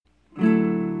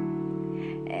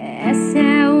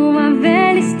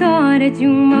de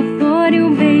uma flor e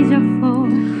um beija-flor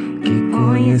que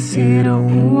conheceram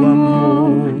o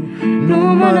amor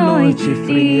numa noite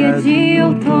fria de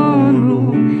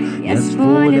outono, e as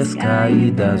folhas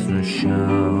caídas no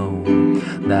chão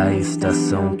da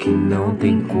estação que não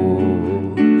tem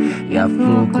cor. E a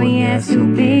flor conhece o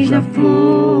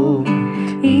beija-flor,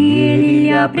 e ele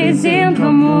lhe apresenta o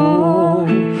amor,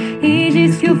 e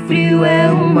diz que o frio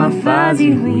é uma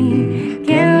fase ruim,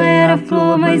 que ela era a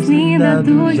flor mais linda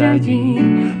do jardim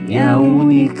e a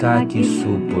única que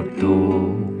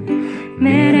suportou.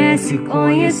 Merece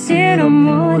conhecer o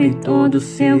amor e todo o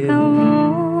seu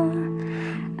calor.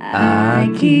 Ai,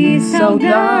 que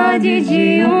saudade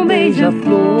de um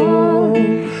beija-flor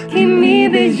que me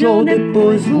beijou,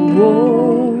 depois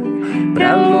voou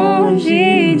pra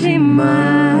longe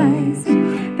demais,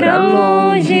 pra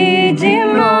longe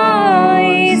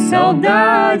demais.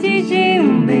 Saudade de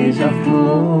um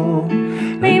beija-flor,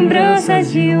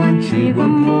 lembranças de um antigo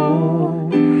amor.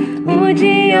 O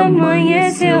dia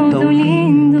amanheceu tão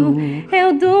lindo,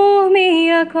 eu durmo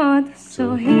e acordo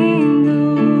sorrindo.